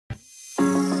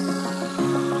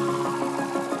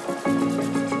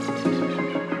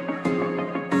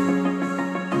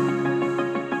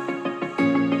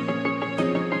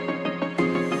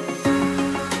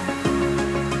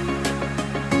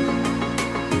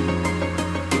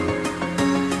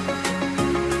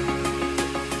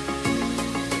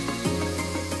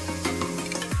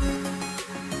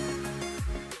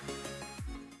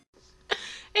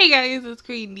guys, it's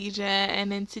Queendija,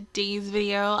 and in today's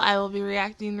video, I will be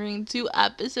reacting to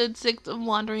episode 6 of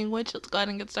Wandering Witch. Let's go ahead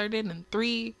and get started in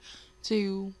 3,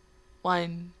 2,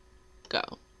 1, go.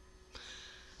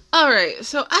 Alright,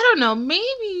 so I don't know,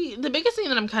 maybe the biggest thing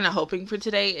that I'm kind of hoping for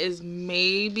today is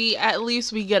maybe at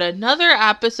least we get another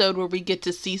episode where we get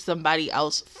to see somebody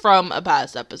else from a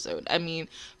past episode. I mean,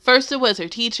 first it was her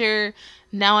teacher,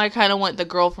 now I kind of want the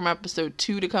girl from episode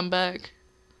 2 to come back.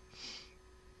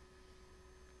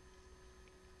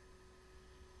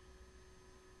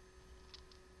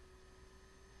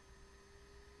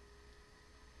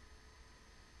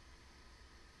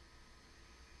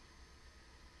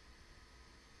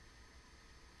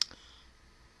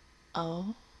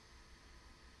 Oh.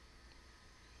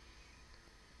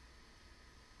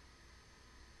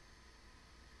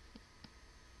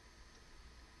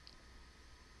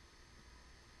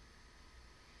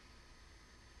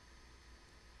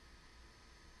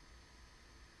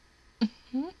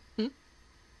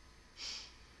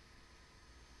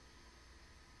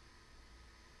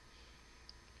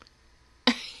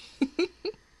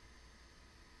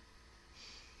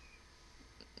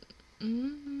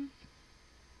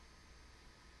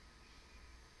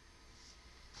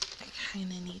 I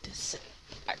kind of need to sit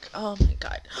back. Oh my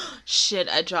god. Shit,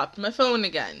 I dropped my phone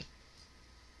again.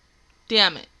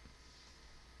 Damn it.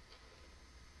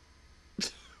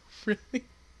 Really?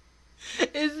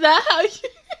 Is that how you...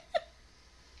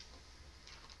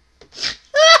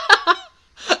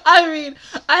 I mean,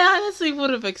 I honestly would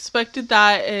have expected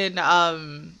that in, not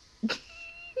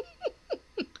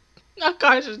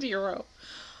Conscious Hero.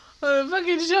 The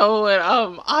fucking show with,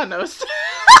 Anos.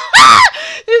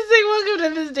 This thing, welcome to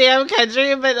this damn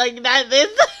country, but like not this.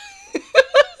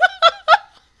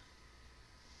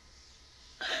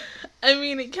 I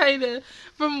mean, it kind of,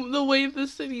 from the way the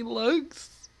city looks,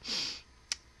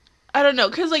 I don't know,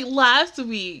 because like last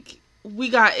week we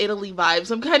got Italy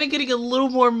vibes. I'm kind of getting a little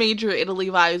more major Italy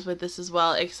vibes with this as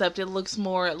well, except it looks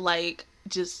more like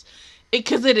just,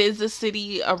 because it is a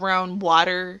city around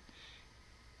water.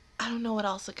 I don't know what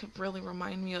else it could really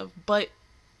remind me of, but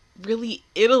really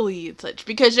Italy and such,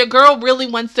 because your girl really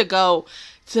wants to go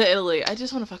to Italy. I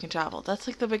just want to fucking travel. That's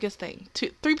like the biggest thing.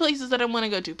 3 places that I want to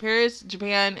go to: Paris,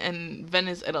 Japan, and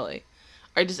Venice, Italy,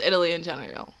 or just Italy in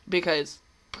general, because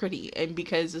pretty, and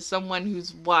because as someone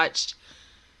who's watched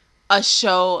a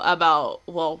show about,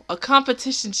 well, a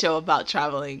competition show about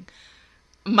traveling,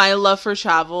 my love for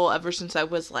travel ever since I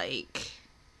was like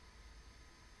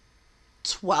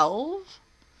 12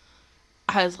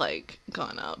 has like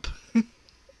gone up.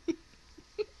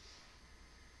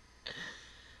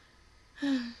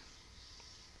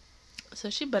 So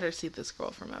she better see this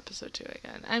girl from episode 2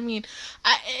 again. I mean,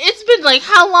 it's been like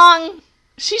how long?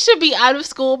 She should be out of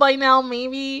school by now,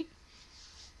 maybe.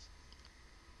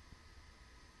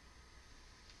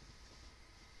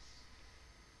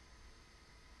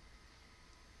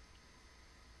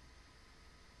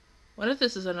 What if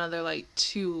this is another like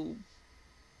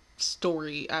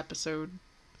 2-story episode?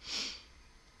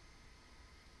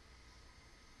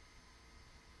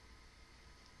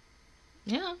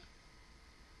 Yeah.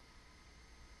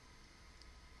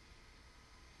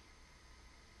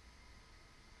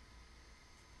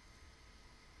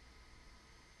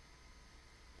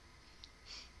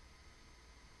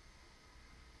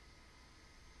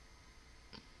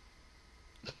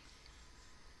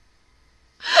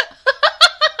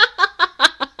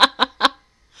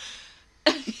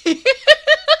 That's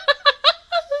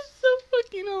so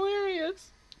fucking hilarious.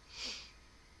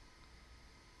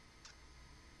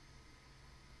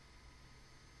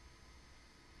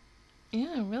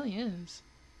 Yeah, it really is.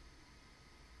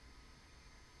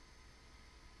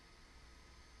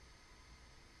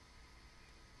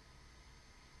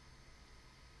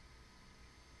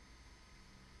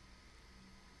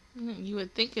 You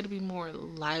would think it'd be more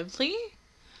lively?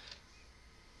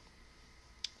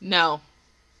 No.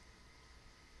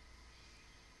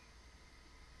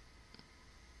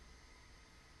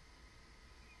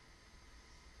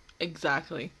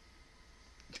 Exactly.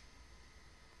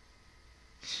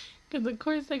 Because of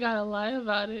course they gotta lie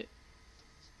about it.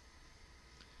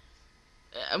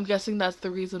 I'm guessing that's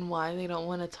the reason why they don't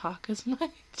want to talk as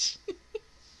much.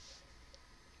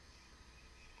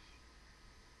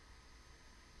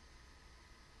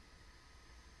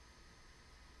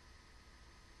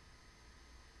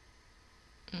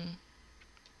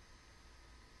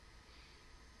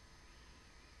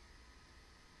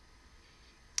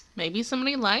 Maybe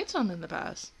somebody lied to him in the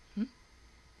past.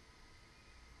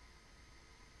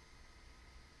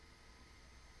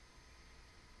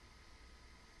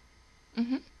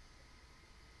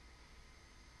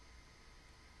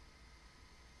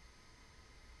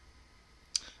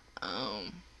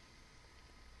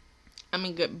 I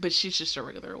mean, good, but she's just a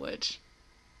regular witch.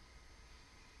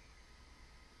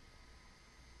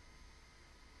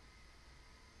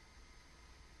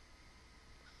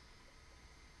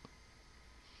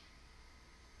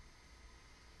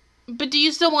 But do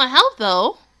you still want help,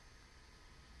 though?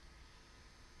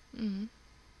 Mm-hmm.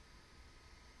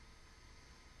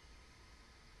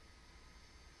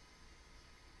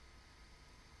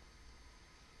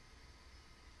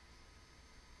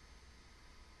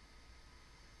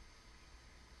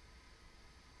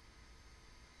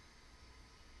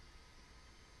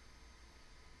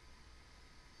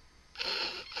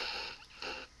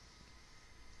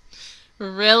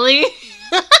 Really?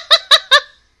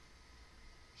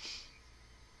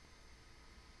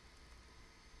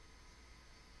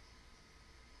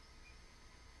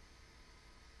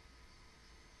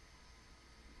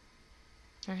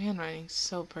 Her handwriting's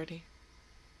so pretty.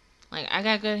 Like, I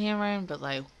got good handwriting, but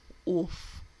like,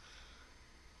 oof.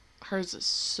 Hers is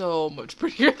so much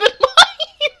prettier than mine.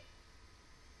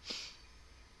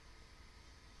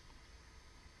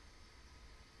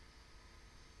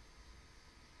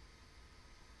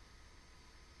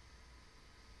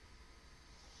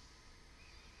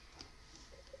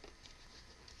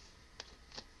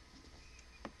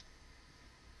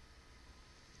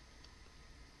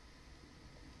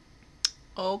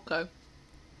 Okay.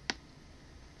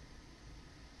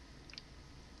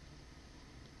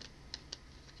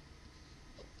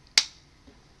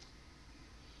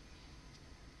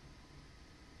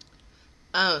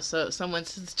 Oh, so someone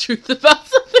says the truth about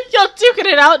something, y'all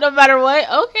duking it out no matter what?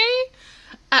 Okay.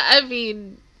 I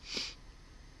mean...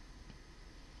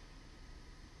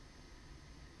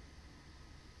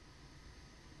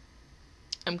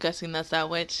 I'm guessing that's that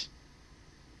witch.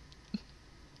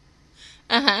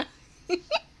 Uh-huh.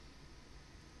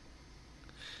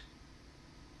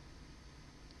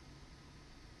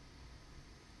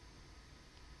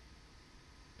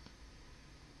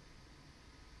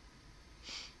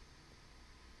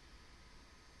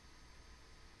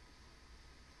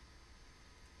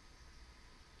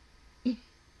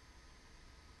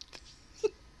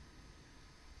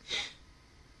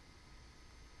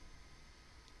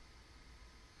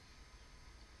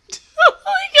 Oh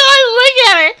my god, look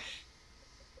at her!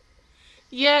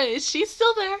 Yeah, she's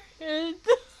still there.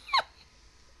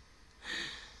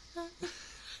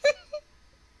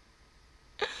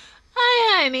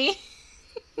 Hi, honey.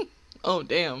 Oh,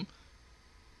 damn.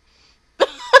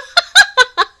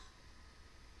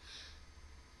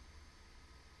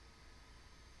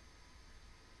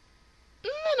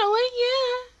 In a way,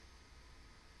 yeah.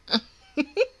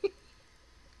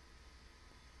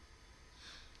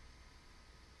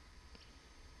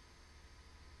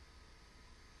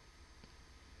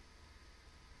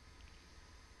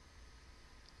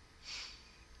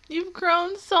 You've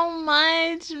grown so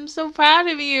much. I'm so proud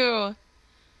of you.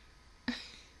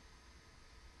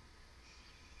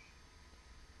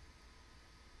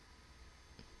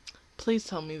 Please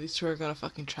tell me these two are gonna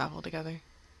fucking travel together.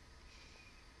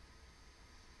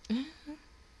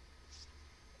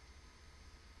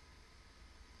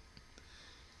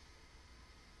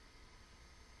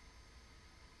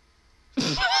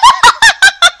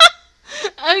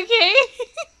 Okay.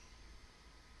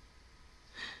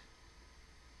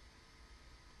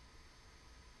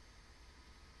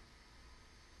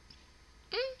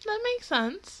 That makes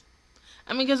sense.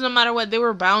 I mean, because no matter what, they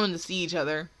were bound to see each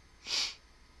other.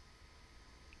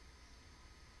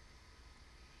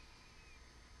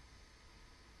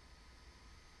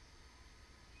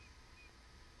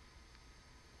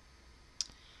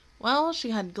 Well, she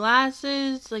had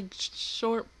glasses, like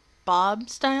short bob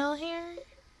style hair.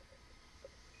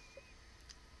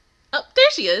 Oh,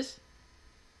 there she is.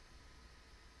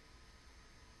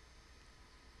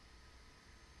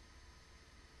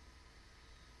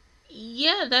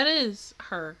 Yeah, that is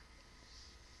her.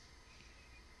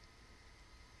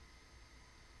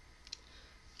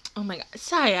 Oh my god.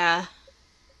 Saya.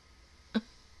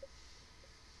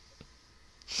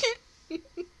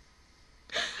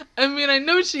 I mean, I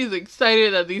know she's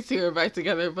excited that these two are back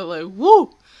together, but like,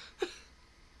 woo!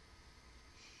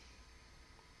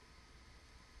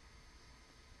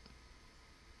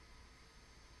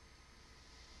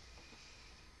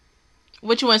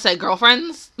 What you want to say,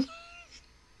 girlfriends?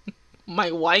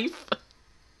 My wife?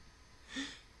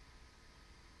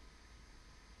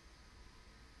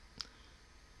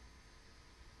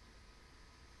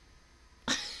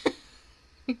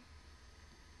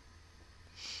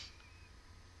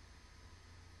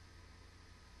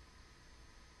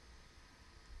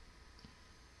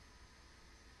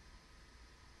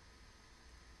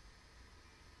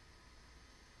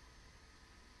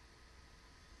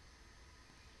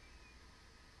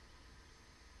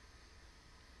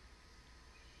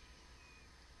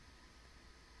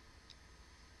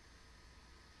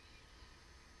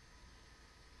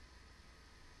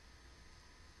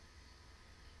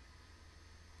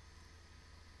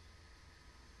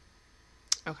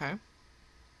 Okay.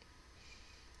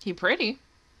 He pretty.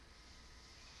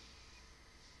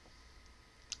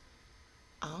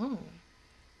 Oh.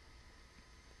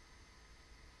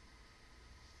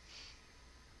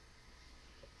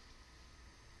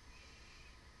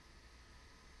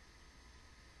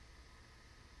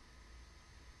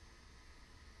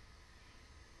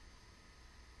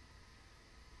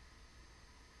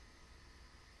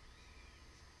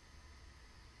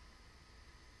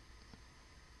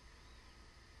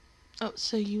 Oh,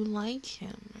 so you like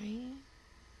him, right?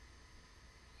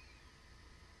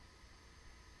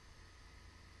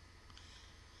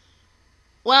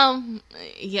 Well,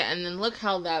 yeah, and then look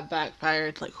how that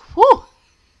backfired. Like, whew!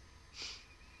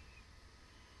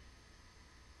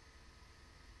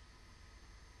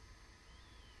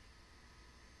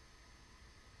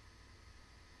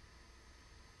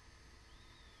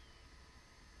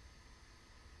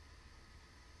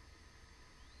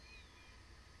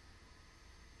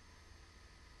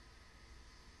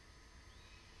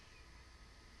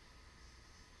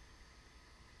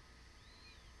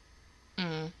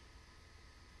 Mm.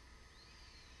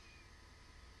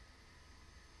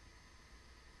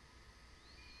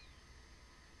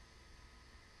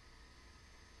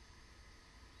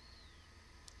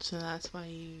 So that's why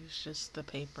you use just the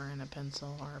paper and a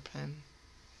pencil or a pen.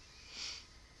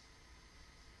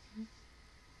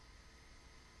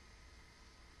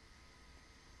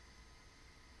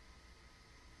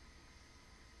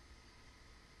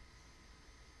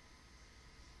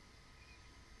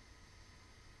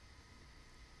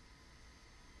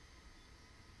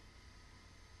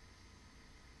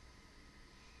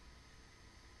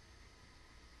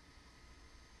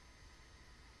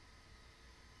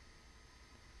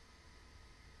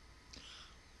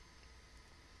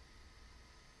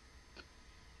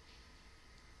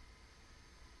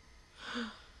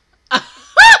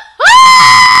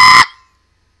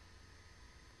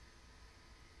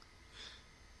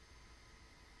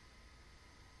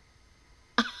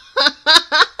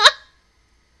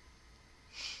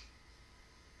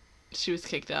 She was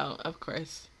kicked out, of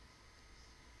course.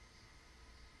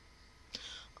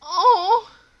 Oh.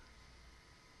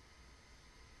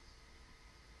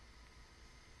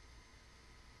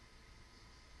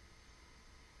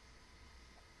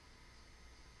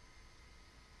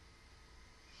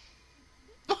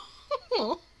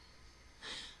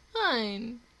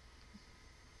 Fine.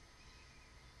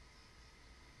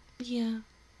 Yeah.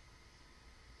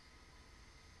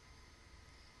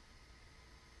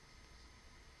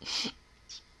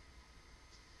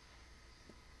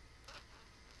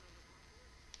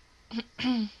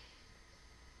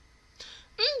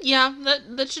 Yeah,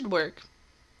 that should work.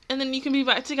 And then you can be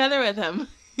back together with him.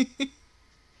 They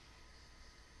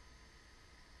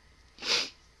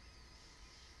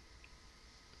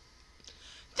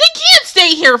can't stay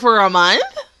here for a month.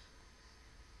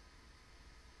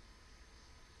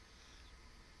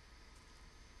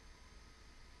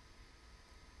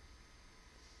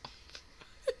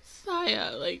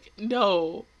 Saya, like,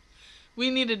 no. We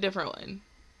need a different one.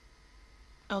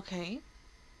 Okay.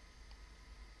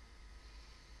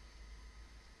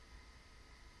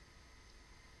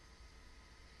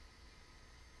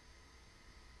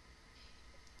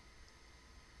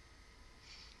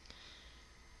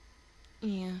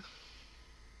 Yeah.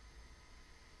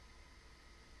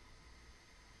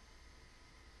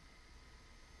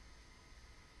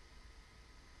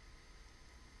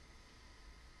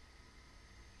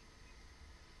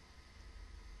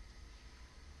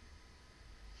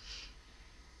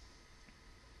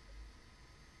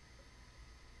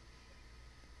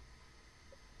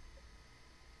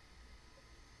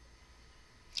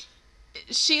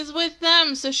 She's with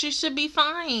them, so she should be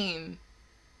fine.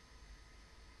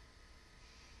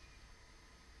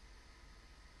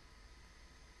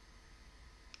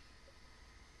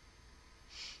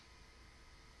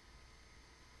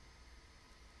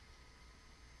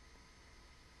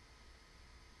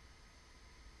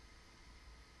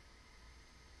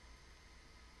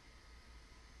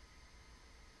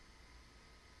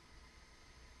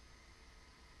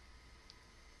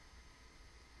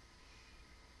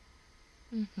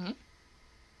 Mm-hmm.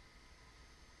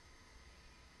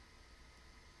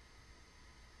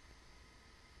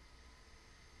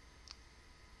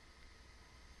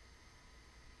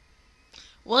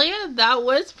 Well, yeah, that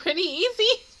was pretty easy.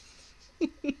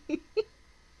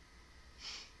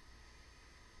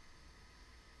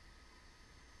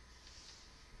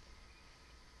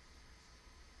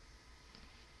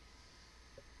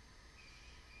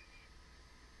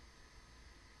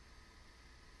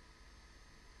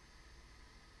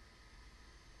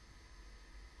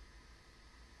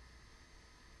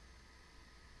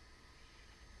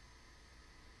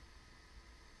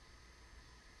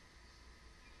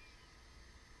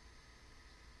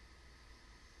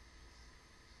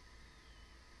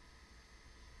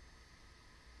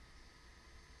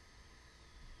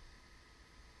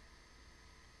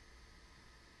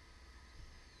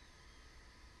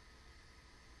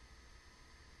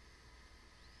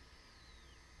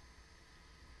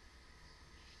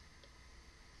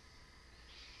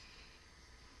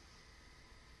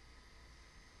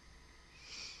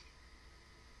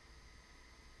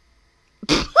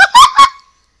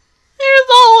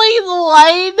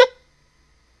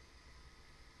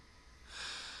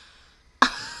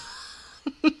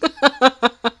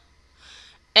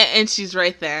 And she's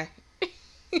right there.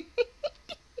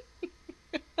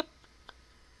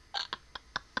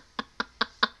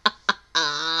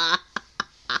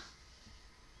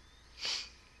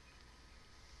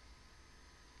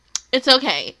 It's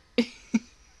okay.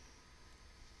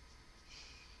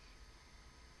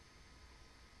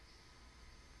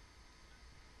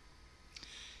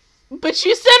 But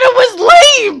you said it was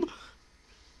lame!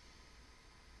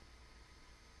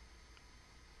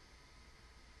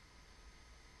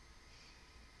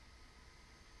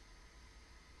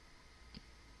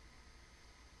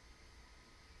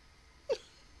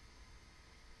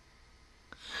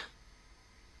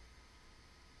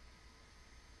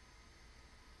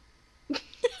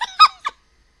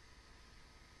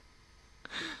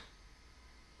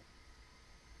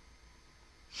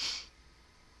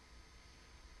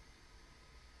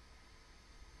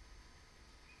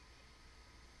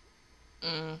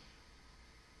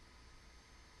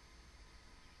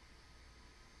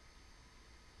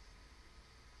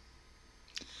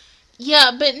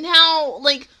 Yeah, but now,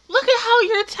 like, look at how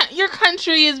your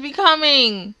country is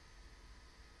becoming.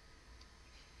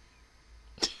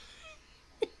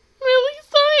 Really,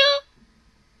 Saya?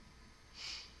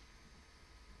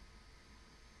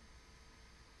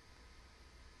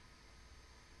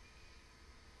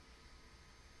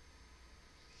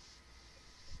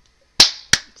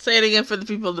 Say it again for the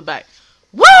people in the back.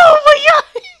 Whoa, my God!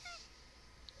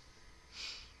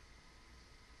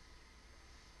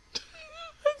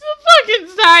 It's a fucking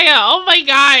Saya. Oh my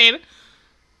God.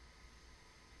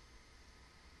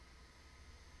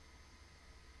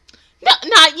 No,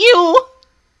 not you.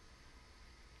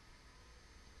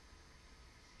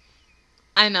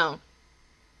 I know.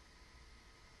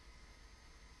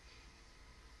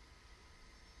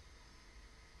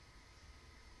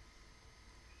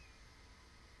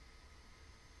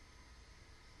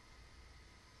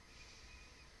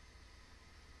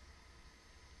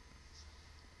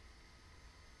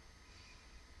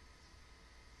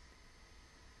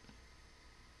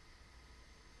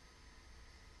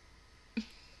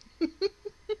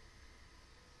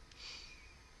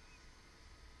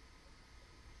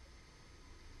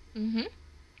 Mm-hmm.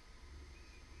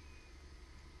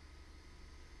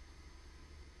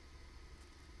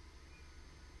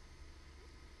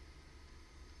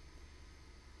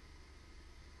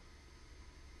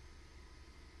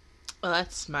 Well,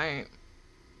 that's smart.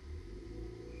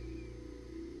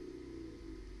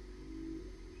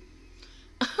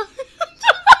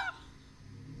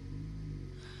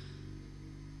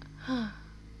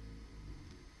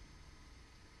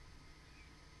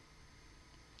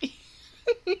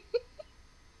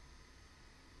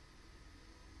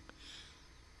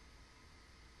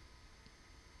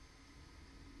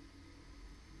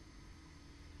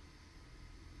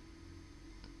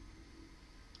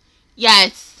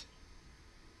 Yes.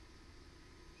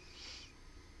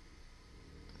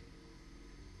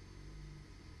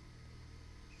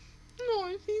 Oh,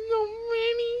 I see so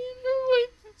many. Her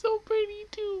voice is so pretty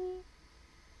too.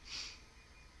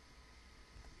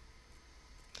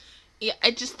 Yeah,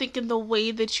 I just think in the way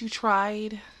that you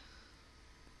tried.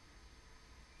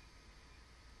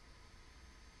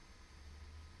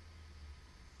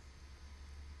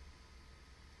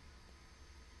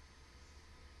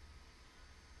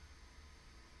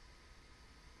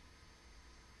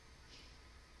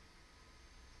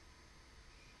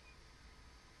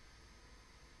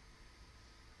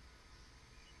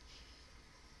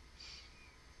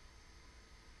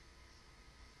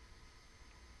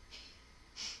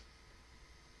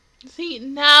 See,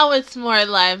 now it's more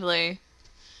lively.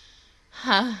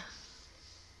 Huh.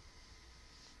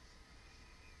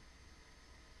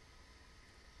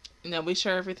 Now we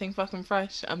sure everything fucking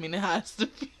fresh? I mean, it has to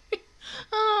be.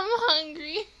 Oh, I'm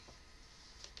hungry.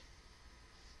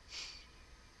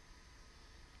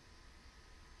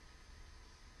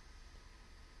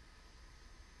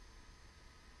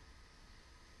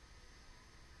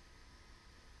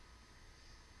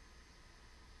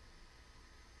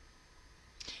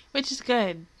 Which is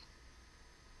good.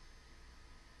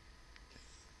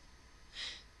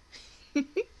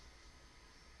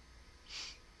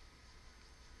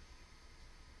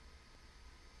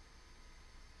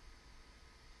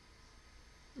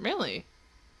 Really?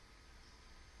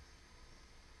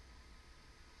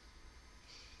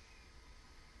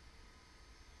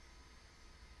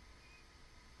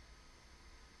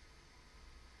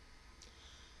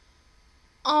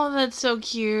 Oh, that's so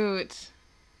cute.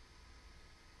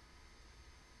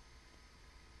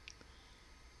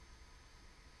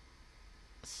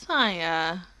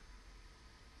 Saya.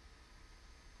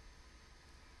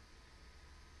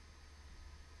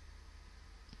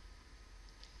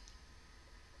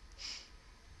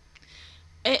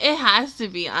 It has to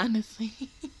be, honestly.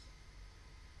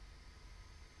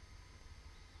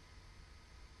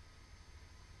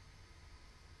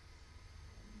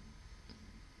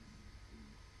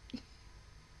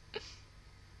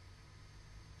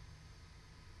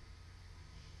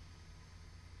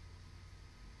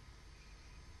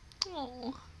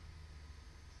 Oh.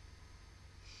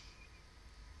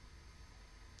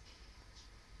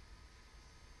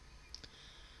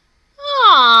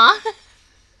 Aww.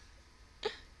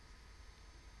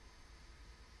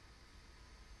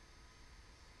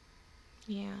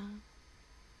 Yeah.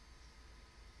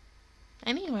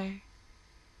 Anyway.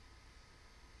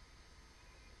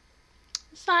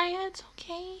 Saya, it's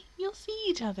okay. You'll see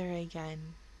each other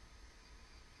again.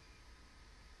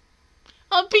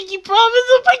 Oh, Pinky promise.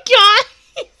 Oh my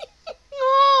god.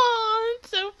 Oh, it's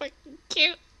so fucking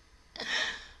cute.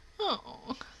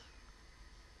 Oh.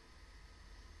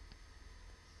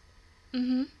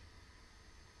 Mhm.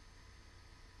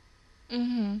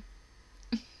 Mhm.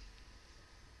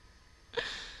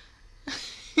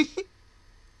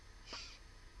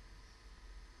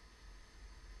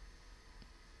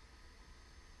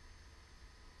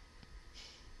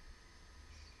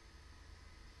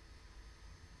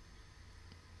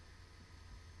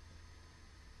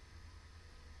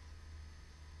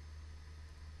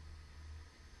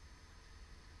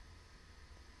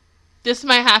 This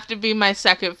might have to be my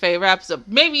second favorite episode.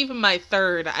 Maybe even my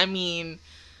third. I mean,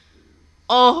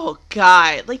 oh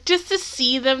god. Like, just to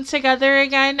see them together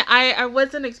again. I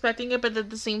wasn't expecting it, but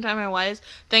at the same time I was.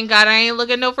 Thank god I ain't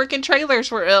looking no freaking trailers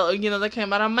for it, that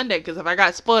came out on Monday. Because if I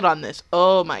got spoiled on this,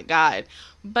 oh my god.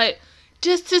 But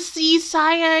just to see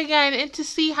Saya again and to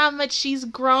see how much she's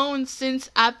grown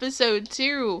since episode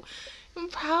 2. I'm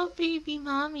proud baby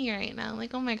mommy right now.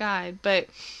 Like, oh my god. But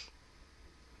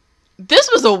this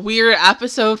was a weird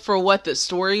episode for what the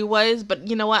story was, but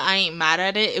you know what? I ain't mad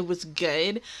at it. It was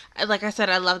good. Like I said,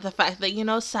 I love the fact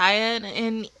that, Saya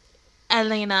and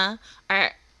Elaina,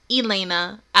 or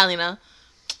Elaina,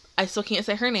 I still can't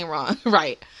say her name wrong,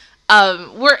 right.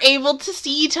 We're able to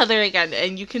see each other again,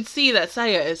 and you can see that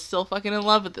Saya is still fucking in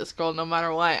love with this girl no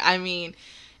matter what. I mean,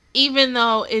 even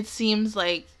though it seems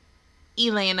like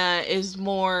Elaina is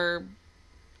more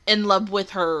in love with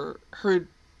her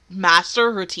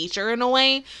master, her teacher in a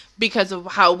way, because of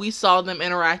how we saw them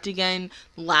interact again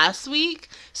last week.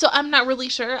 So I'm not really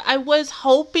sure. I was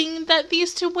hoping that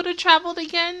these two would have traveled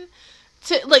again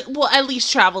to, at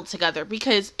least travel together,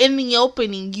 because in the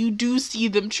opening you do see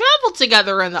them travel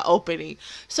together in the opening.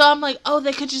 So I'm like, oh,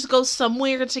 they could just go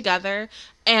somewhere together,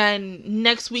 and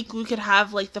next week we could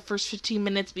have the first 15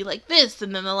 minutes be like this,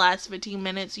 and then the last 15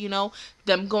 minutes,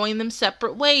 them going them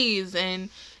separate ways and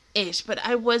ish. But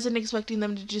I wasn't expecting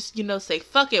them to just, say,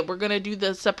 fuck it, we're gonna do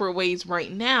the separate ways right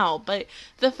now. But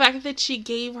the fact that she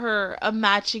gave her a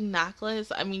matching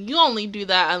necklace, I mean, you only do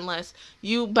that unless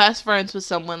you best friends with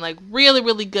someone, really,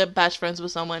 really good best friends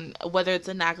with someone, whether it's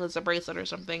a necklace, a bracelet, or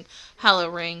something, hella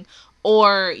ring,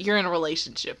 or you're in a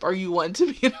relationship, or you want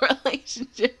to be in a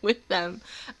relationship with them.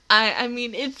 I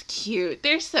mean, it's cute.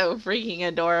 They're so freaking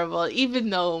adorable, even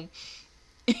though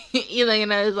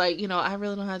Elaina is like, I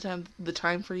really don't have the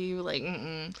time for you.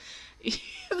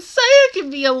 Saya can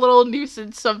be a little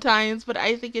nuisance sometimes, but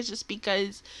I think it's just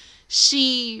because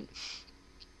she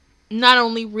not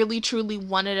only really truly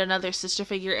wanted another sister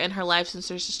figure in her life since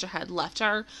her sister had left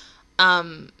her,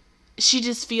 she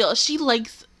just feels she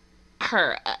likes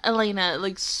her,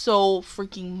 Elaina, so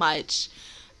freaking much.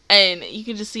 And you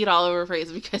can just see it all over her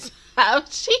face because how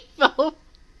she felt.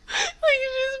 You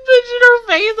just pictured her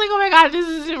face, oh my god, this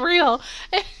isn't real.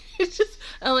 And it's just,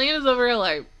 Elena's over here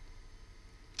like,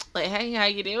 hey, how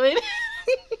you doing?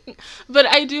 But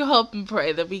I do hope and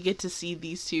pray that we get to see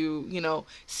these two,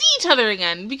 see each other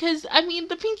again. Because, I mean,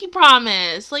 the pinky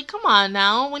promise. Come on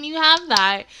now. When you have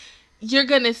that, you're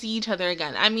gonna see each other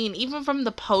again. I mean, even from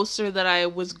the poster that I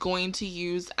was going to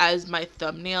use as my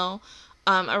thumbnail,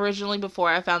 originally before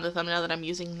I found the thumbnail that I'm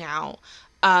using now,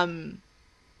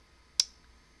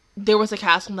 there was a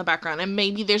castle in the background, and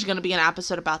maybe there's going to be an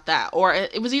episode about that, or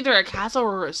it was either a castle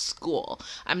or a school.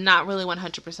 I'm not really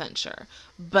 100% sure,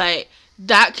 but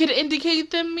that could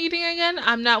indicate them meeting again.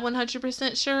 I'm not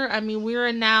 100% sure. I mean,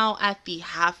 we're now at the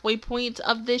halfway point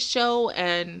of this show,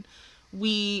 and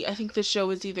I think the show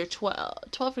is either 12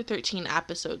 or 13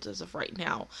 episodes as of right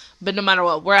now. But no matter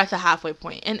what, we're at the halfway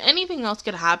point. And anything else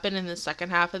could happen in the second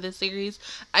half of the series.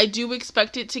 I do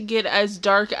expect it to get as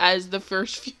dark as the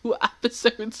first few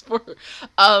episodes for,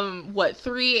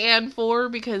 3 and 4.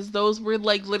 Because those were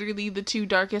like literally the 2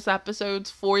 darkest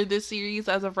episodes for this series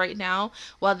as of right now.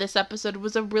 While this episode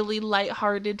was a really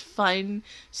lighthearted, fun,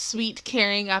 sweet,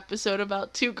 caring episode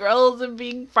about 2 girls and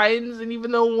being friends. And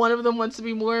even though one of them wants to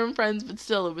be more than friends, but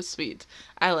still it was sweet.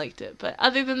 I liked it. But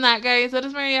other than that, guys, that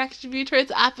is my reaction review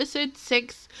towards episode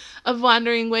 6 of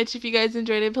Wandering Witch. If you guys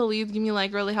enjoyed it, please give me a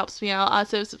like. It really helps me out.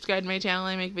 Also, subscribe to my channel.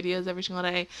 I make videos every single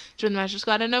day. Join the Master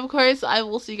Squad. And of course, I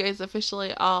will see you guys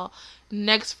officially all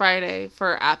next Friday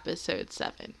for episode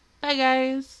 7. Bye,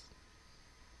 guys.